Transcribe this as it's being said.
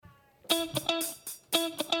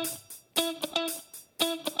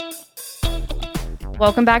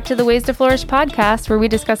Welcome back to the Ways to Flourish podcast, where we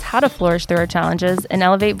discuss how to flourish through our challenges and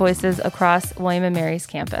elevate voices across William & Mary's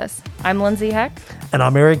campus. I'm Lindsay Heck. And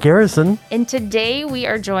I'm Eric Garrison. And today we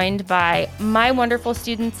are joined by my wonderful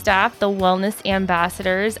student staff, the Wellness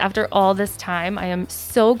Ambassadors. After all this time, I am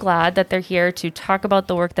so glad that they're here to talk about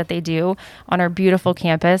the work that they do on our beautiful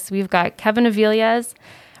campus. We've got Kevin Aviles,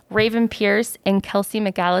 Raven Pierce, and Kelsey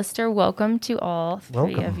McAllister. Welcome to all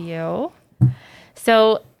three of you.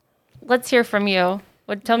 So let's hear from you.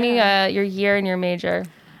 Tell me your year and your major.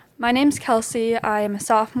 My name's Kelsey. I am a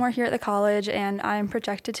sophomore here at the college, and I'm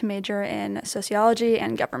projected to major in sociology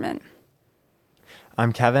and government.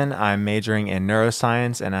 I'm Kevin. I'm majoring in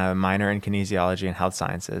neuroscience and a minor in kinesiology and health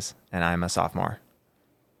sciences, and I'm a sophomore.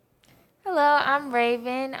 Hello, I'm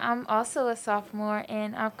Raven. I'm also a sophomore,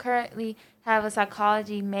 and I currently have a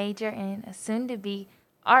psychology major and a soon-to-be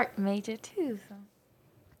art major, too. So.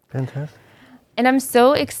 Fantastic. And I'm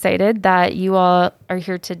so excited that you all are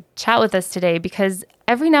here to chat with us today, because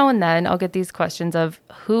every now and then I'll get these questions of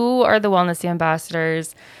who are the Wellness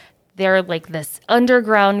Ambassadors. They're like this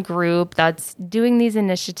underground group that's doing these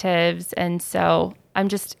initiatives. And so I'm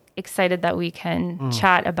just excited that we can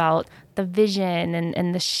chat about the vision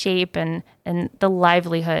and the shape and the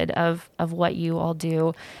livelihood of what you all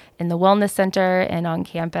do in the Wellness Center and on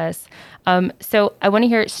campus. So I want to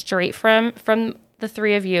hear it straight from the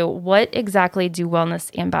three of you. What exactly do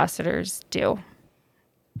Wellness Ambassadors do?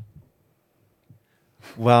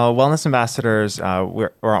 Well, Wellness Ambassadors,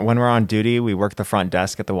 when we're on duty, we work the front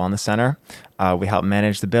desk at the Wellness Center. We help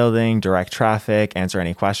manage the building, direct traffic, answer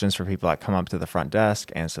any questions for people that come up to the front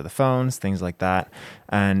desk, answer the phones, things like that.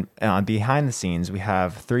 And behind the scenes, we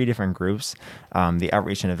have three different groups, the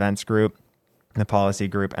Outreach and Events group, the Policy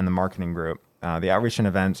group, and the Marketing group. The Outreach and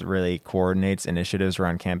Events really coordinates initiatives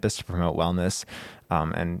around campus to promote wellness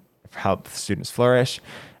and help students flourish.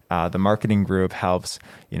 The Marketing group helps,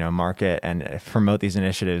 market and promote these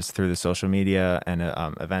initiatives through the social media and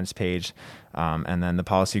events page. And then the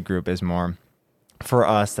Policy group is more for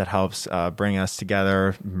us, that helps bring us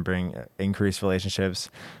together, bring increased relationships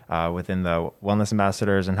within the Wellness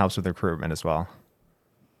Ambassadors, and helps with recruitment as well.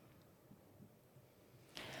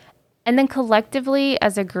 And then collectively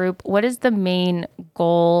as a group, what is the main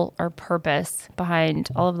goal or purpose behind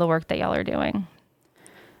all of the work that y'all are doing?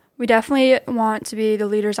 We definitely want to be the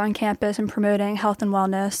leaders on campus in promoting health and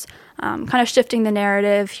wellness, kind of shifting the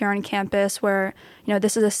narrative here on campus where,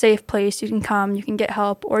 this is a safe place. You can come, you can get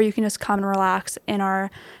help, or you can just come and relax in our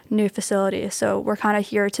new facility. So we're kind of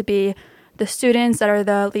here to be the students that are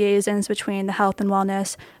the liaisons between the health and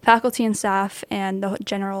wellness, faculty and staff, and the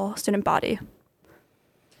general student body.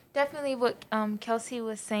 Definitely what Kelsey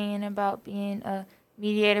was saying about being a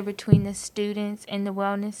mediator between the students and the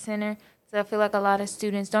Wellness Center. So I feel like a lot of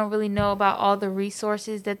students don't really know about all the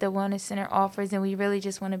resources that the Wellness Center offers, and we really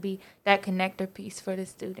just want to be that connector piece for the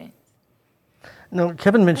students. Now,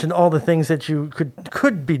 Kevin mentioned all the things that you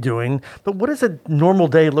could be doing, but what does a normal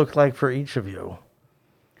day look like for each of you?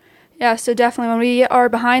 Yeah, so definitely when we are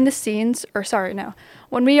behind the scenes,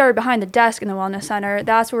 when we are behind the desk in the Wellness Center,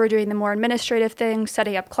 that's where we're doing the more administrative things,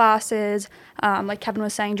 setting up classes, like Kevin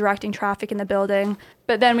was saying, directing traffic in the building.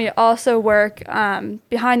 But then we also work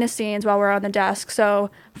behind the scenes while we're on the desk. So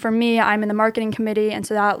for me, I'm in the marketing committee, and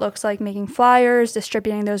so that looks like making flyers,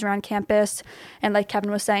 distributing those around campus, and like Kevin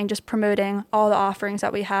was saying, just promoting all the offerings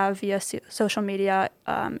that we have via social media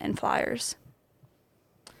and flyers.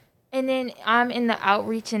 And then I'm in the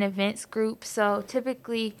Outreach and Events group, so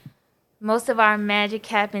typically most of our magic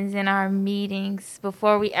happens in our meetings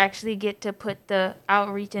before we actually get to put the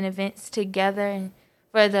outreach and events together. And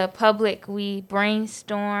for the public, we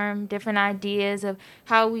brainstorm different ideas of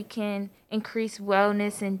how we can increase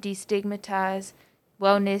wellness and destigmatize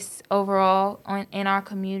wellness overall in our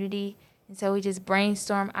community. And so we just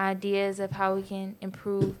brainstorm ideas of how we can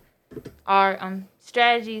improve our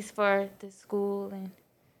strategies for the school, and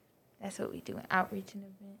that's what we do in outreach and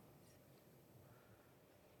events.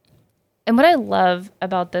 And what I love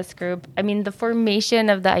about this group, the formation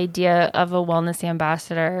of the idea of a wellness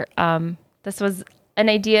ambassador, this was an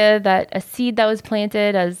idea a seed that was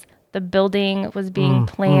planted as the building was being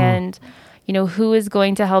planned. Who is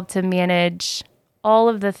going to help to manage all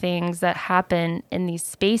of the things that happen in these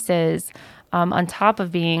spaces, on top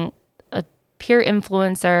of being a peer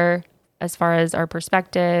influencer as far as our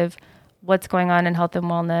perspective, what's going on in health and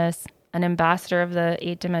wellness, an ambassador of the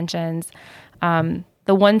 8 dimensions,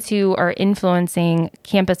 the ones who are influencing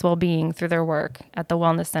campus well-being through their work at the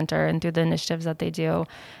Wellness Center and through the initiatives that they do.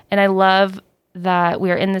 And I love that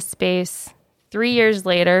we are in this space 3 years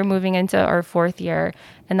later, moving into our 4th year,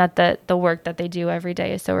 and that the work that they do every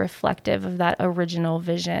day is so reflective of that original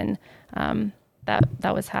vision that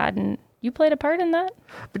was had. And you played a part in that?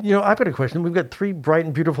 But, I've got a question. We've got 3 bright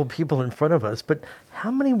and beautiful people in front of us, but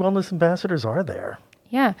how many wellness ambassadors are there?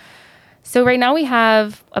 Yeah. So right now we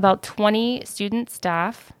have about 20 student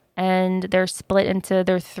staff, and they're split into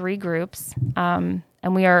their 3 groups.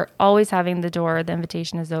 And we are always having the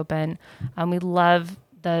invitation is open. We love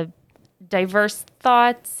the diverse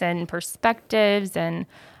thoughts and perspectives, and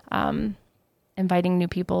inviting new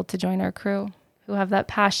people to join our crew who have that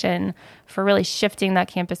passion for really shifting that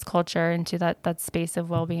campus culture into that space of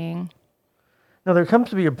well-being. Now, there comes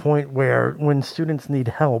to be a point where when students need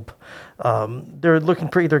help, they're looking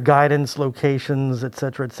for either guidance, locations, et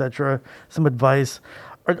cetera, some advice.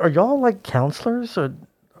 Are y'all like counselors,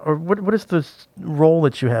 or what is the role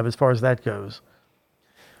that you have as far as that goes?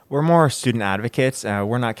 We're more student advocates.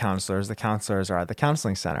 We're not counselors. The counselors are at the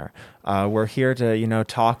counseling center. We're here to,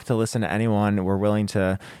 talk, to listen to anyone. We're willing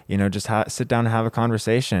to, just sit down and have a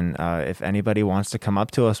conversation. If anybody wants to come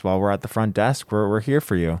up to us while we're at the front desk, we're here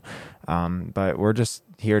for you. But we're just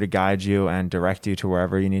here to guide you and direct you to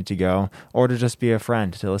wherever you need to go, or to just be a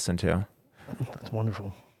friend to listen to. That's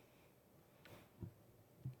wonderful.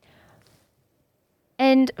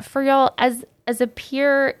 And for y'all, as a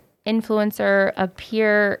peer influencer, a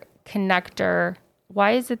peer connector,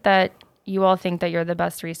 why is it that you all think that you're the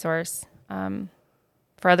best resource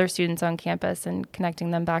for other students on campus and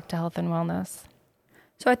connecting them back to health and wellness?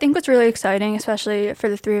 So I think what's really exciting, especially for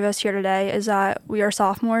the 3 of us here today, is that we are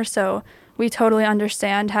sophomores, so we totally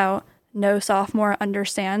understand how no sophomore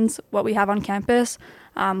understands what we have on campus.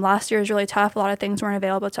 Last year was really tough. A lot of things weren't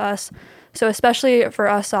available to us. So especially for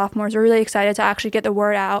us sophomores, we're really excited to actually get the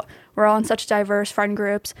word out. We're all in such diverse friend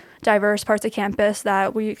groups, diverse parts of campus,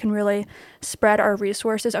 that we can really spread our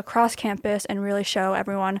resources across campus and really show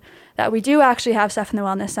everyone that we do actually have stuff in the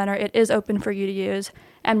Wellness Center. It is open for you to use,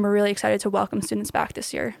 and we're really excited to welcome students back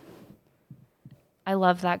this year. I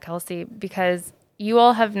love that, Kelsey, because you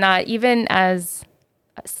all have not, even as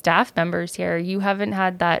staff members here, you haven't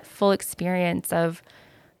had that full experience of,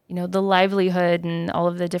 the livelihood and all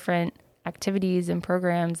of the different activities and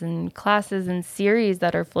programs and classes and series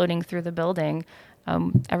that are floating through the building.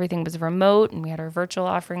 Everything was remote, and we had our virtual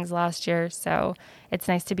offerings last year. So it's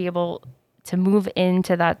nice to be able to move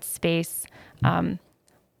into that space of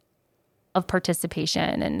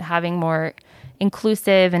participation and having more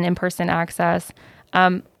inclusive and in-person access.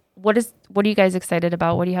 What are you guys excited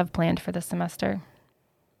about? What do you have planned for this semester?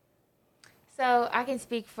 So I can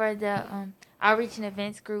speak for the outreach and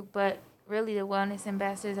events group, but really the Wellness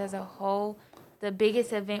Ambassadors as a whole. The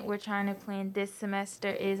biggest event we're trying to plan this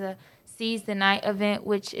semester is a Seize the Night event,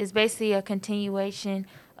 which is basically a continuation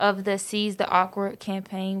of the Seize the Awkward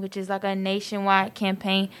campaign, which is like a nationwide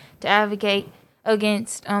campaign to advocate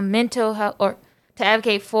against mental health, or to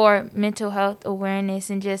advocate for mental health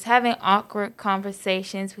awareness and just having awkward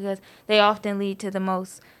conversations, because they often lead to the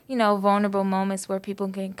most, vulnerable moments where people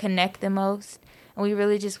can connect the most. And we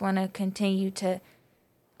really just want to continue to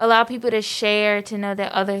allow people to share, to know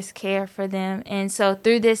that others care for them. And so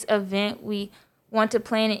through this event, we want to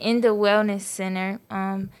plan it in the Wellness Center.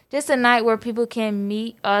 Just a night where people can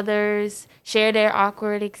meet others, share their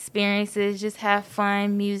awkward experiences, just have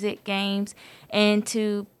fun, music, games. And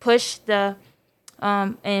to push the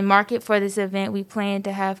and market for this event, we plan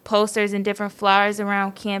to have posters and different flyers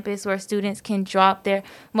around campus where students can drop their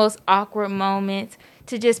most awkward moments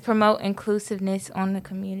to just promote inclusiveness on the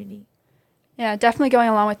community. Yeah, definitely going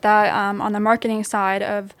along with that. On the marketing side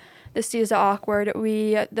of the Seize the Awkward,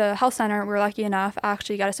 the health center, we're lucky enough,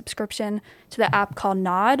 actually got a subscription to the app called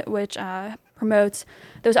Nod, which promotes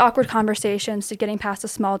those awkward conversations to getting past the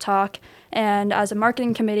small talk. And as a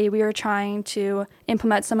marketing committee, we were trying to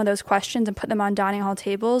implement some of those questions and put them on dining hall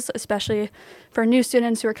tables, especially for new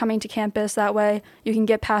students who are coming to campus. That way you can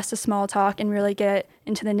get past the small talk and really get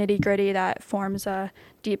into the nitty-gritty that forms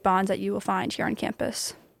deep bonds that you will find here on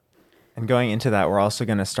campus. And going into that, we're also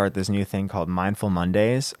going to start this new thing called Mindful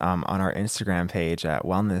Mondays on our Instagram page at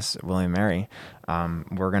Wellness William Mary.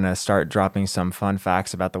 We're going to start dropping some fun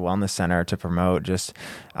facts about the Wellness Center to promote just,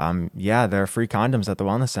 there are free condoms at the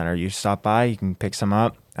Wellness Center. You stop by, you can pick some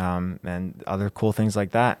up, and other cool things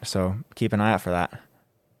like that. So keep an eye out for that.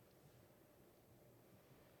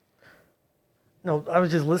 No, I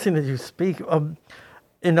was just listening to you speak.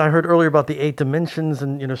 And I heard earlier about the 8 dimensions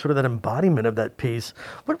and, sort of that embodiment of that piece.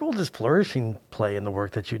 What role does flourishing play in the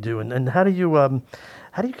work that you do? And how do you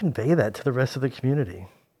convey that to the rest of the community?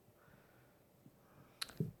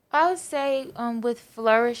 I would say with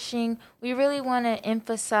flourishing, we really want to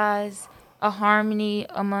emphasize a harmony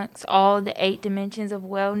amongst all the 8 dimensions of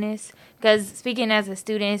wellness. Because speaking as a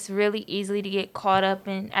student, it's really easy to get caught up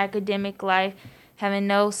in academic life, having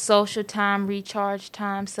no social time, recharge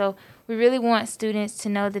time. So we really want students to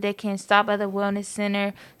know that they can stop by the Wellness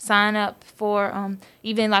Center, sign up for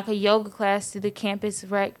even like a yoga class through the campus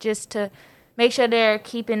rec, just to make sure they're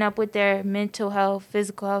keeping up with their mental health,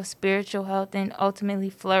 physical health, spiritual health, and ultimately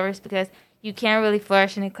flourish, because you can't really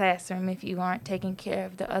flourish in the classroom if you aren't taking care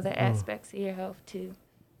of the other aspects of your health too.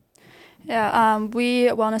 Yeah, we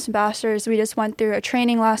Wellness Ambassadors, we just went through a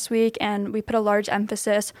training last week, and we put a large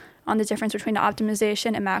emphasis on the difference between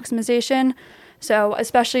optimization and maximization. So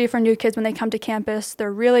especially for new kids when they come to campus,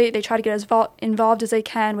 they try to get as involved as they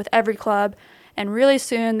can with every club. And really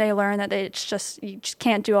soon they learn that you just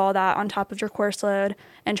can't do all that on top of your course load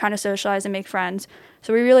and trying to socialize and make friends.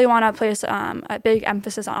 So we really want to place a big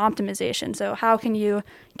emphasis on optimization. So how can you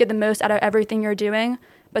get the most out of everything you're doing,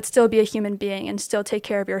 but still be a human being and still take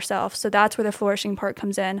care of yourself? So that's where the flourishing part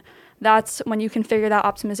comes in. That's when you can figure that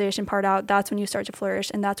optimization part out. That's when you start to flourish.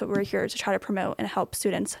 And that's what we're here to try to promote and help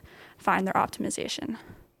students find their optimization.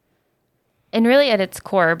 And really at its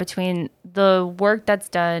core, between the work that's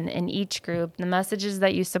done in each group, the messages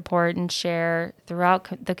that you support and share throughout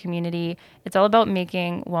the community, it's all about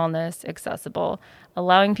making wellness accessible,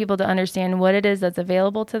 allowing people to understand what it is that's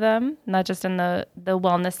available to them, not just in the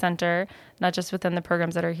wellness center, not just within the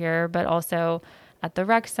programs that are here, but also at the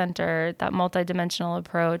rec center, that multidimensional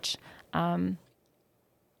approach.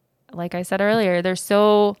 Like I said earlier, there's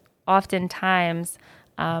so often times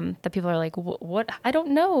that people are like, what? I don't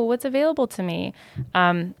know what's available to me.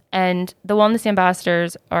 And the Wellness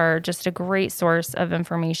Ambassadors are just a great source of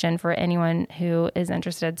information for anyone who is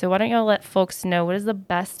interested. So why don't you let folks know what is the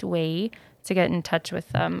best way to get in touch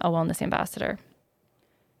with a Wellness Ambassador?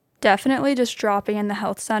 Definitely just dropping in the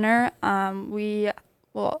health center. We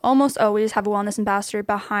will almost always have a Wellness Ambassador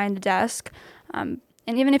behind the desk. And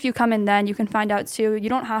even if you come in then, you can find out too. You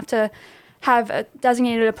don't have to have a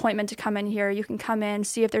designated appointment to come in here. You can come in,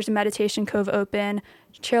 see if there's a meditation cove open,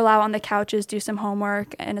 chill out on the couches, do some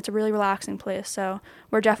homework, and it's a really relaxing place. So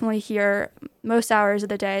we're definitely here most hours of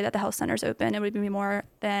the day that the health center's open, and we'd be more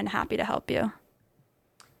than happy to help you.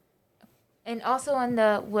 And also on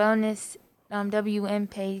the Wellness WM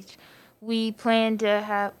page, we plan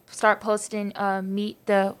to start posting Meet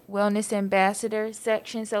the Wellness Ambassador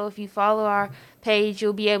section. So if you follow our page,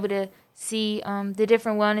 you'll be able to see the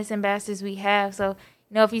different wellness ambassadors we have. So,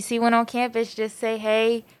 if you see one on campus, just say,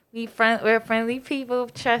 hey, we're friendly people,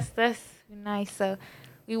 trust us, we're nice. So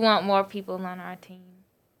we want more people on our team.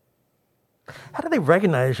 How do they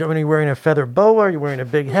recognize you? I mean, are you wearing a feather boa? Are you wearing a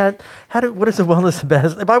big hat? What is a wellness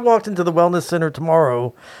ambassador? If I walked into the wellness center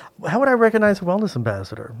tomorrow, how would I recognize a wellness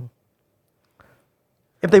ambassador?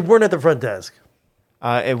 If they weren't at the front desk?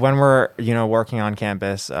 When we're working on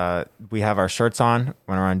campus, we have our shirts on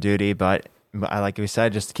when we're on duty. But like we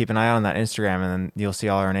said, just keep an eye out on that Instagram, and then you'll see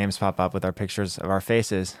all our names pop up with our pictures of our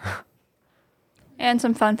faces. And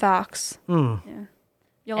some fun facts. Yeah.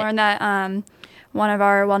 You'll learn that one of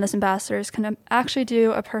our wellness ambassadors can actually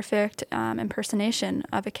do a perfect impersonation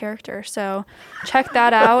of a character. So check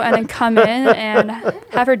that out, and then come in and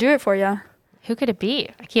have her do it for you. Who could it be?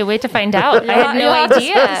 I can't wait to find out. I had no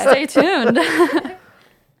idea. Stay tuned.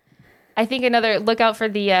 I think look out for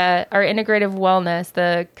the our integrative wellness,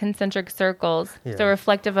 the concentric circles, so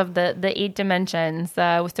reflective of the 8 dimensions.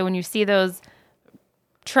 So when you see those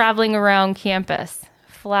traveling around campus,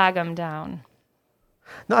 flag them down.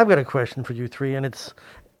 Now, I've got a question for you three, and it's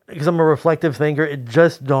because I'm a reflective thinker. It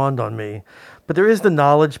just dawned on me. But there is the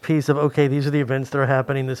knowledge piece of, okay, these are the events that are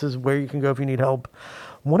happening. This is where you can go if you need help.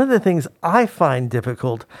 One of the things I find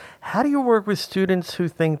difficult, how do you work with students who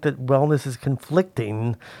think that wellness is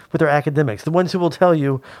conflicting with their academics? The ones who will tell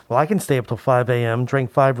you, well, I can stay up till 5 a.m.,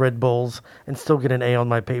 drink 5 Red Bulls, and still get an A on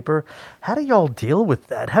my paper. How do y'all deal with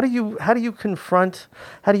that? How do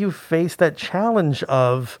you face that challenge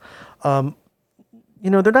of,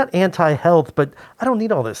 they're not anti-health, but I don't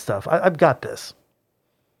need all this stuff. I've got this.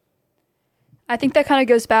 I think that kind of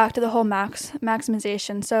goes back to the whole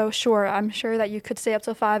maximization. So sure, I'm sure that you could stay up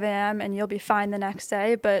till 5 a.m. and you'll be fine the next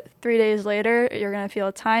day, but 3 days later, you're going to feel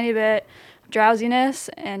a tiny bit of drowsiness,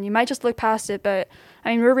 and you might just look past it. But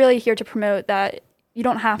we're really here to promote that you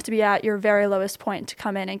don't have to be at your very lowest point to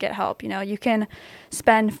come in and get help. You can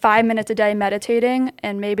spend 5 minutes a day meditating,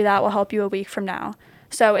 and maybe that will help you a week from now.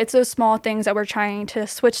 So it's those small things that we're trying to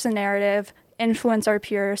switch the narrative, influence our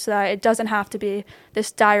peers, so that it doesn't have to be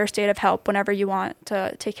this dire state of help whenever you want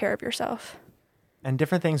to take care of yourself. And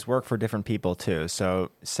different things work for different people too.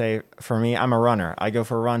 So say for me, I'm a runner. I go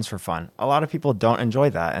for runs for fun. A lot of people don't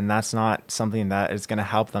enjoy that, and that's not something that is going to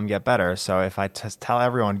help them get better. So if I just tell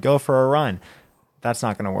everyone, go for a run, that's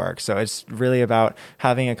not going to work. So it's really about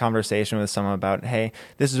having a conversation with someone about, hey,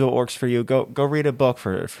 this is what works for you. Go read a book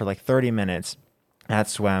for like 30 minutes at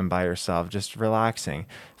swim by yourself, just relaxing,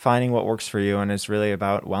 finding what works for you. And it's really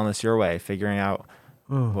about wellness your way, figuring out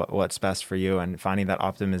what's best for you and finding that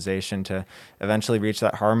optimization to eventually reach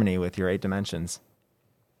that harmony with your 8 dimensions.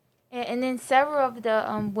 And then several of the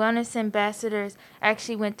wellness ambassadors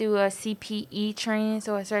actually went through a CPE training,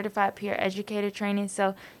 so a certified peer educator training,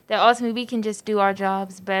 so that ultimately we can just do our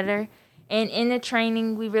jobs better. And in the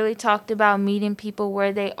training, we really talked about meeting people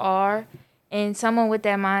where they are. And someone with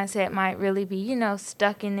that mindset might really be,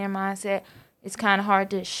 stuck in their mindset. It's kind of hard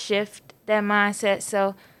to shift that mindset.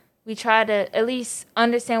 So we try to at least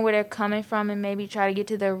understand where they're coming from and maybe try to get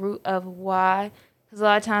to the root of why. Because a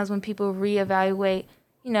lot of times when people reevaluate,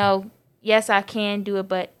 yes, I can do it,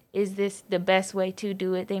 but is this the best way to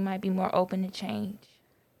do it? They might be more open to change.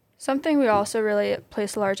 Something we also really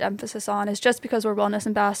place a large emphasis on is just because we're wellness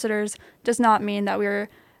ambassadors does not mean that we're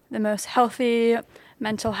the most healthy,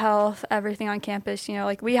 mental health, everything on campus.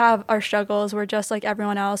 We have our struggles. We're just like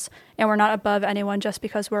everyone else, and we're not above anyone just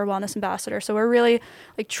because we're a wellness ambassador. So we're really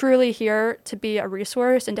truly here to be a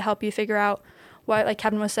resource and to help you figure out what, like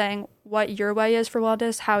Kevin was saying, what your way is for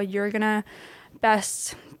wellness, how you're going to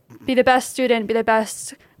be the best student, be the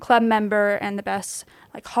best club member, and the best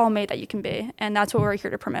hallmate that you can be. And that's what we're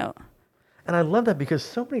here to promote. And I love that because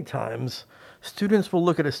so many times students will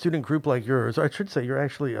look at a student group like yours, or I should say you're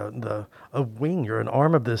actually a wing, you're an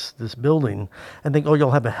arm of this building, and think, oh,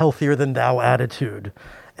 you'll have a healthier than thou attitude.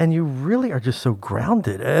 And you really are just so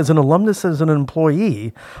grounded. As an alumnus, as an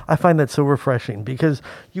employee, I find that so refreshing because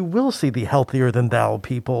you will see the healthier than thou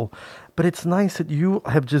people, but it's nice that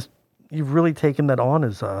you've really taken that on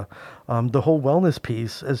as the whole wellness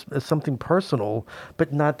piece as something personal,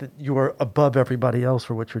 but not that you are above everybody else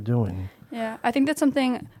for what you're doing. Yeah, I think that's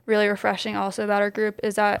something really refreshing also about our group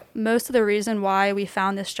is that most of the reason why we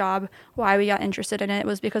found this job, why we got interested in it,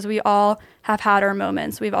 was because we all have had our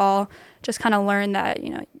moments. We've all just kind of learned that,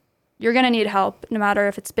 you're going to need help no matter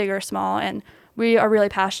if it's big or small. And we are really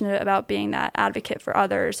passionate about being that advocate for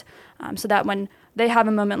others so that when they have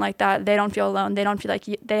a moment like that, they don't feel alone. They don't feel like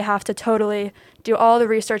they have to totally do all the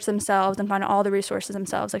research themselves and find all the resources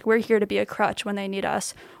themselves. We're here to be a crutch when they need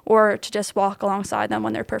us or to just walk alongside them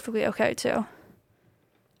when they're perfectly okay too.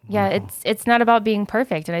 Yeah, it's not about being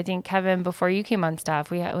perfect. And I think, Kevin, before you came on staff,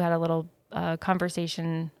 we had a little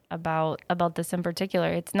conversation about this in particular.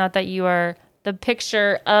 It's not that you are the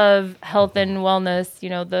picture of health and wellness,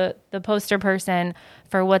 the poster person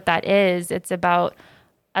for what that is. It's about,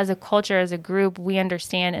 as a culture, as a group, we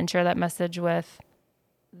understand and share that message with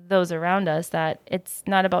those around us that it's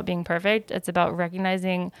not about being perfect. It's about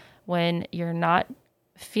recognizing when you're not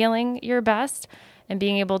feeling your best and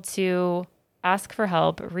being able to ask for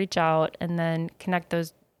help, reach out, and then connect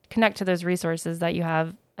to those resources that you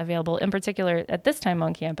have available. In particular, at this time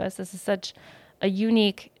on campus, this is such a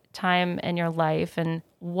unique time in your life, and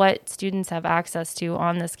what students have access to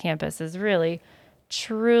on this campus is really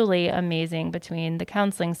truly amazing, between the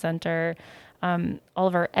counseling center, all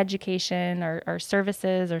of our education, our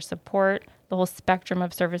services, our support, the whole spectrum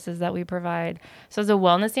of services that we provide. So as a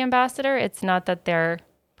wellness ambassador, it's not that they're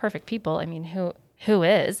perfect people. I mean, who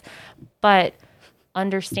is? But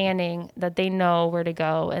understanding that they know where to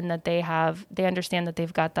go and that they understand that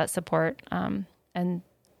they've got that support, and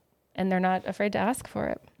they're not afraid to ask for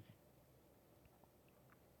it.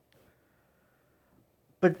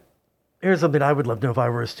 But here's something I would love to know if I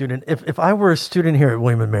were a student. If I were a student here at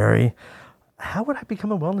William & Mary, how would I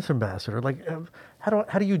become a wellness ambassador?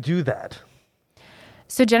 How do you do that?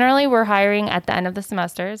 So generally, we're hiring at the end of the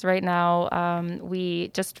semesters. Right now, we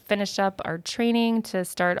just finished up our training to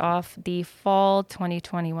start off the fall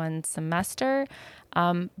 2021 semester.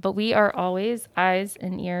 But we are always eyes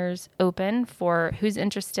and ears open for who's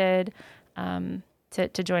interested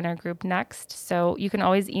to join our group next. So you can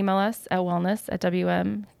always email us at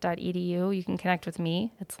wellness@wm.edu. You can connect with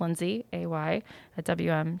me. It's Lindsay, AY, at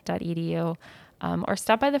wm.edu. Or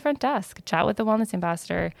stop by the front desk, chat with the wellness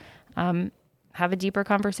ambassador, have a deeper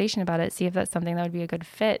conversation about it, see if that's something that would be a good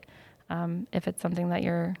fit, if it's something that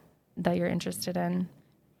you're interested in.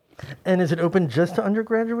 And is it open just to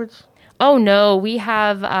undergraduates? Oh, no. We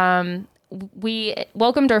have, we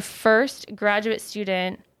welcomed our first graduate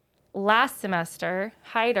student last semester,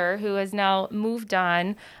 Hyder, who has now moved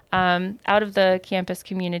on out of the campus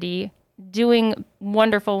community, doing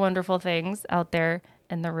wonderful, wonderful things out there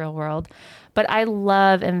in the real world. But I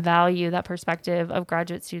love and value that perspective of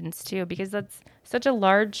graduate students too, because that's such a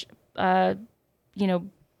large,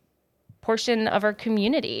 portion of our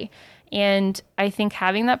community. And I think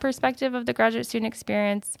having that perspective of the graduate student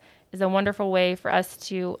experience is a wonderful way for us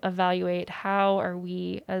to evaluate how are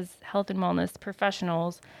we as health and wellness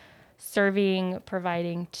professionals serving,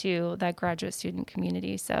 providing to that graduate student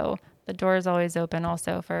community. So the door is always open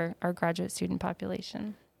also for our graduate student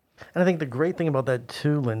population. And I think the great thing about that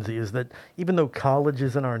too, Lindsay, is that even though college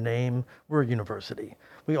is in our name, we're a university.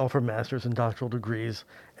 We offer master's and doctoral degrees,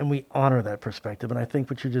 and we honor that perspective. And I think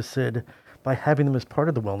what you just said, by having them as part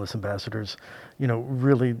of the Wellness Ambassadors,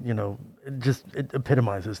 really, it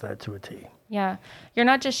epitomizes that to a T. Yeah. You're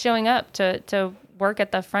not just showing up to work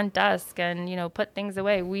at the front desk and, put things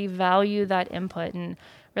away. We value that input and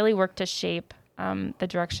really work to shape the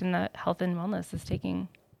direction that health and wellness is taking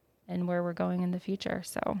and where we're going in the future.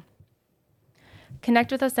 So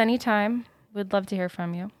connect with us anytime. We'd love to hear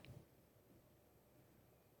from you.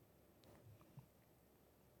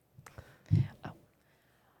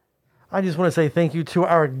 I just want to say thank you to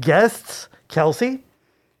our guests. Kelsey?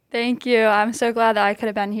 Thank you. I'm so glad that I could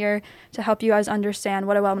have been here to help you guys understand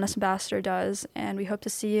what a wellness ambassador does, and we hope to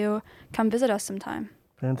see you come visit us sometime.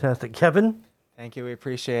 Fantastic. Kevin? Thank you. We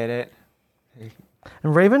appreciate it.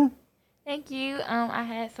 And Raven? Thank you. I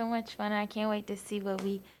had so much fun. I can't wait to see what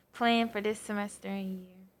we plan for this semester and year.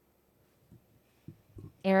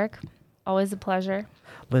 Eric, always a pleasure.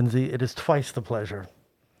 Lindsay, it is twice the pleasure.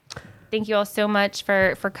 Thank you all so much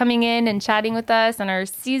for coming in and chatting with us on our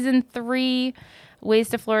season 3 Ways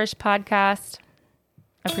to Flourish podcast.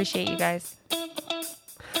 I appreciate you guys.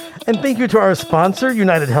 And thank you to our sponsor,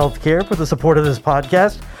 United Healthcare, for the support of this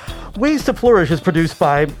podcast. Ways to Flourish is produced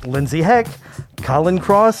by Lindsay Heck, Colin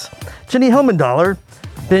Cross, Jenny Helmendaler,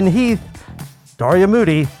 Ben Heath, Daria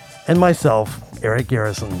Moody, and myself, Eric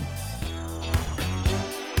Garrison.